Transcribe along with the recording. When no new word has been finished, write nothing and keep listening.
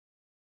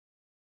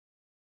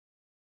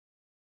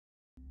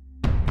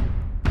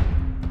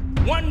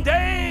One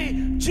day,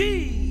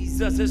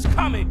 Jesus is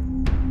coming.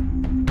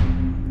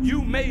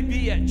 You may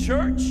be at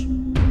church.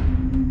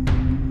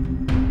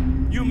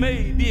 You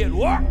may be at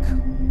work.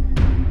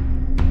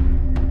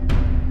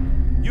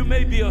 You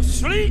may be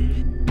asleep.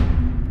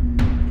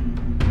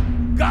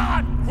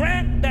 God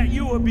grant that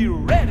you will be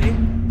ready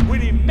when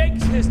he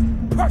makes his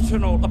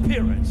personal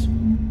appearance.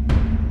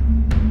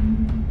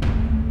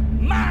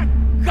 My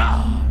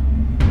God,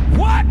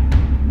 what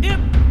if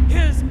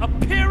his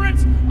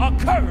appearance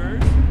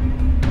occurs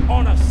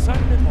on a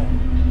Sunday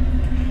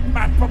morning?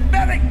 My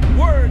prophetic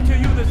word to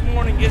you this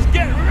morning is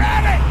get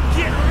ready,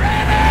 get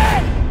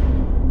ready!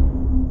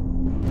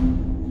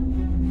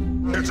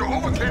 If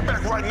Jehovah came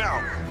back right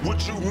now,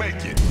 would you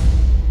make it?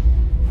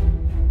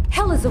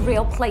 Hell is a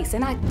real place,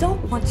 and I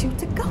don't want you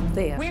to go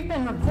there. We've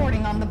been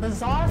reporting on the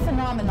bizarre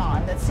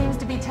phenomenon that seems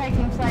to be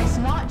taking place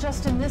not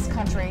just in this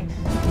country,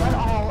 but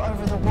all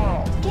over the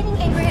world. Getting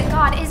angry at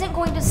God isn't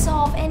going to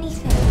solve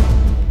anything.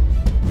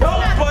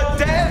 Don't but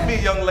dad me,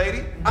 young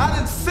lady. I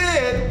done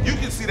said you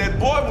can see that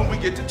boy when we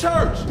get to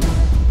church.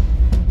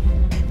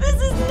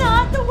 This is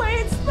not the way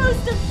it's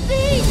supposed to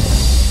be.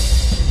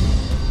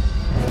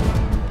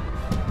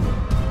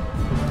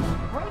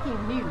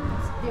 Breaking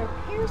news, there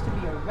appears to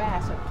be a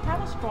rash of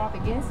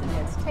catastrophic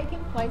incidents taking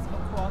place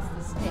across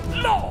the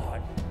state.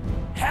 Lord,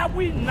 have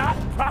we not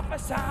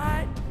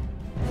prophesied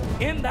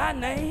in thy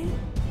name?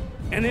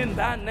 And in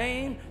thy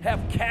name have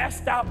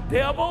cast out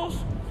devils?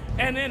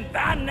 And in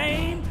thy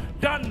name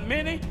done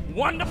many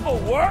wonderful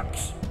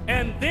works?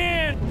 And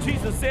then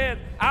Jesus said,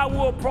 I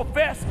will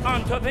profess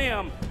unto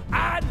them,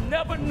 I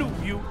never knew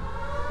you.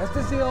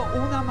 Esta ha sido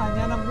una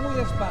mañana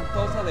muy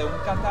espantosa de un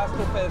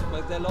catástrofe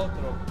después del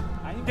otro.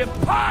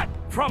 Depart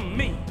from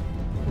me,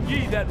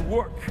 ye that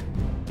work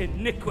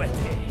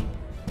iniquity.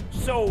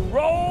 So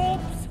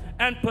robes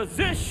and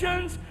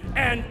positions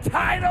and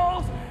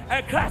titles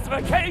and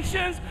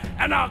classifications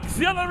and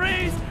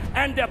auxiliaries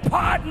and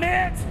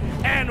departments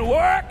and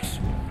works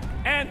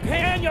and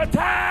paying your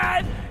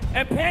tithe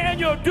and paying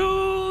your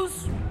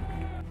dues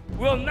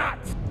will not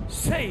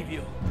save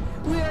you.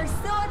 We are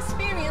still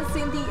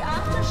experiencing the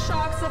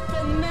aftershocks of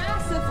the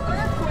massive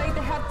earthquake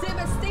that have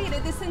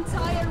devastated this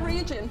entire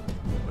region.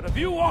 But if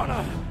you want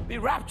to be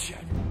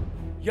raptured,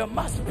 you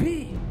must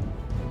be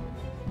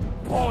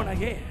born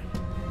again.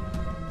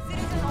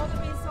 Citizens all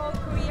in South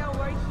Korea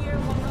were here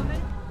one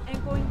moment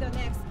and going the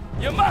next.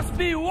 You must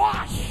be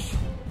washed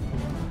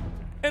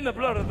in the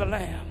blood of the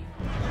Lamb.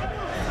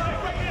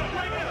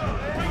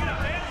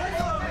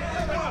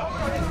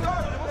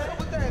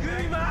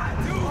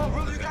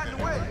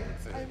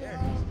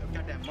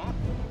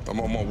 I'm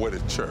on my way to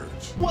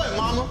church. What,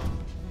 Mama?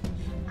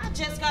 I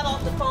just got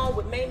off the phone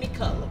with Mamie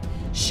Cutler.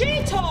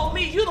 She told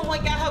me you the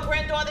one got her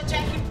granddaughter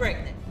Jackie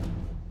pregnant.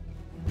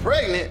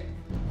 Pregnant?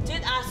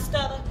 Did I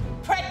stutter?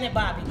 Pregnant,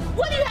 Bobby.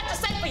 What do you have to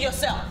say for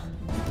yourself?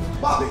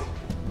 Bobby,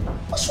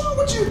 what's wrong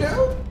with you,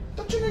 dude?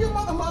 Don't you know your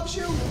mother loves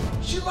you?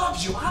 She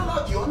loves you. I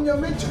love you. I'm your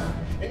mentor.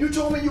 And you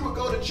told me you would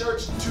go to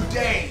church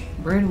today.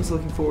 Brandon was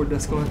looking forward to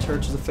us going to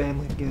church as a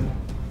family again.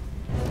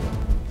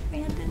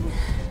 Brandon.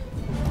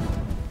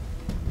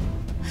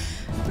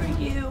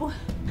 For you.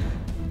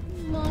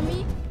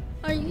 Mommy,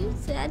 are you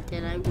sad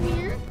that I'm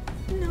here?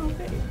 No,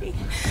 baby.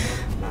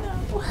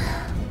 No.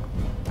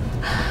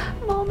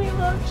 Mommy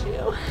loves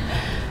you.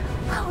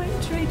 I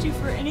wouldn't trade you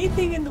for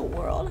anything in the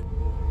world.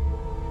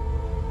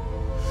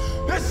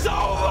 It's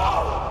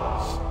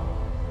over!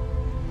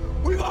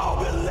 We've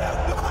all been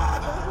left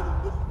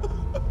behind.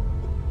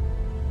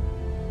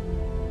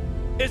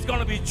 It's going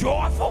to be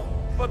joyful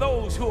for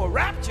those who are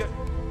raptured,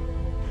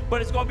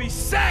 but it's going to be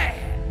sad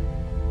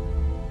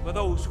for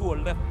those who are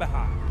left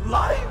behind.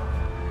 Life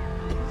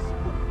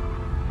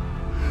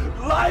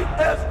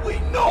as we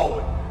know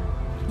it.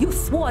 You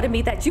swore to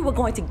me that you were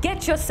going to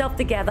get yourself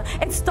together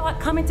and start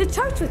coming to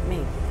church with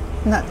me.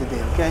 Not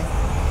today, okay?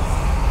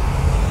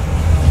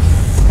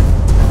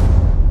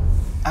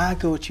 I'll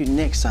go with you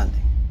next Sunday.